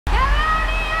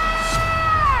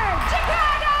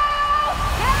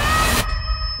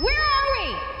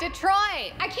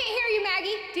Detroit. I can't hear you,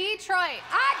 Maggie. Detroit.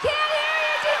 I can't hear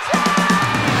you,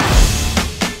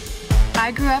 Detroit!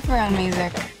 I grew up around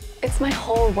music. It's my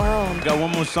whole world. Got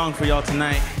one more song for y'all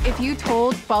tonight. If you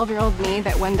told 12-year-old me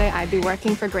that one day I'd be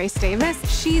working for Grace Davis,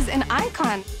 she's an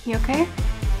icon. You okay?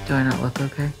 Do I not look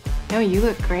okay? No, you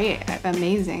look great.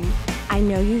 Amazing. I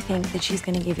know you think that she's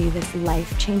gonna give you this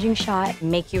life-changing shot,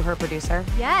 make you her producer.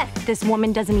 Yes. This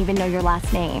woman doesn't even know your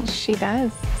last name. She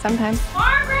does, sometimes.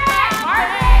 Margaret!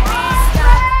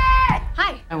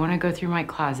 Hi. I want to go through my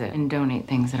closet and donate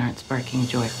things that aren't sparking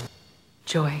joy.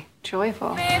 Joy.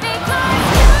 Joyful. Damn,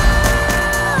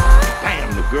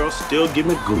 the girl still give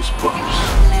me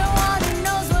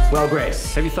goosebumps. Well,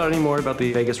 Grace, have you thought any more about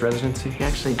the Vegas residency?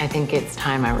 Actually, I think it's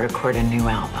time I record a new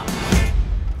album.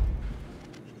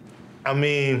 I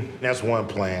mean, that's one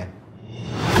plan.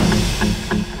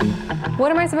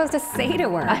 What am I supposed to say to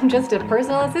her? I'm just a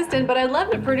personal assistant, but I'd love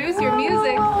to produce your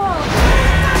music.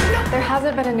 There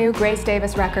hasn't been a new Grace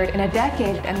Davis record in a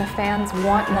decade, and the fans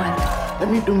want one.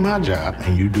 Let me do my job,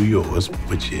 and you do yours,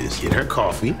 which is get her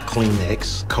coffee,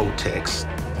 Kleenex, Kotex,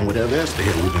 and whatever else the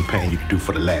hell we've been paying you to do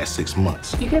for the last 6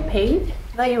 months. You get paid?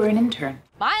 I thought you were an intern.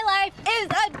 My life is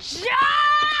a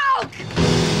joke!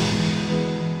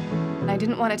 I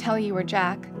didn't want to tell you were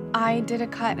Jack. I did a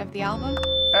cut of the album.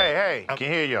 Hey, I can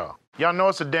hear y'all. Y'all know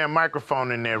it's a damn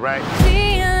microphone in there, right?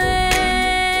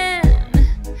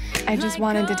 I just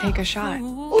wanted to take a shot.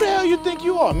 Who the hell you think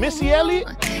you are, Missy Elliott?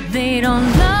 They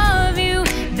don't love you,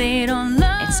 they don't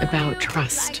love It's about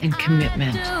trust and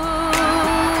commitment.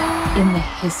 In the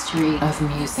history of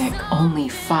music, only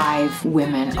 5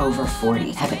 women over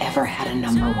 40 have ever had a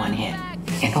 #1 hit,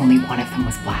 and only one of them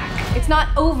was black. It's not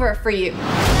over for you.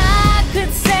 I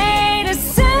could say to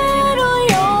settle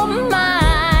your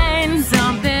mind,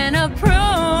 something approved.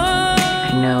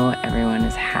 I know everyone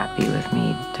is happy with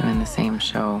me doing the same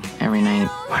show every night.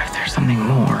 What if there's something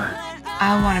more?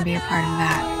 I want to be a part of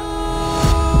that.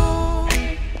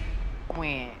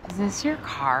 Wait, is this your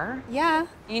car? Yeah.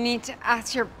 You need to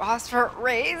ask your boss for a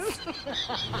raise.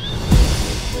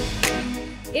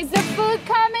 Is the food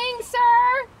coming,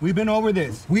 sir? We've been over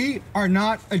this. We are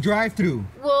not a drive-through.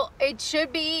 Well, it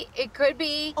should be. It could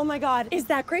be. Oh my God, is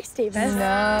that Grace Davis?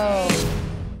 No.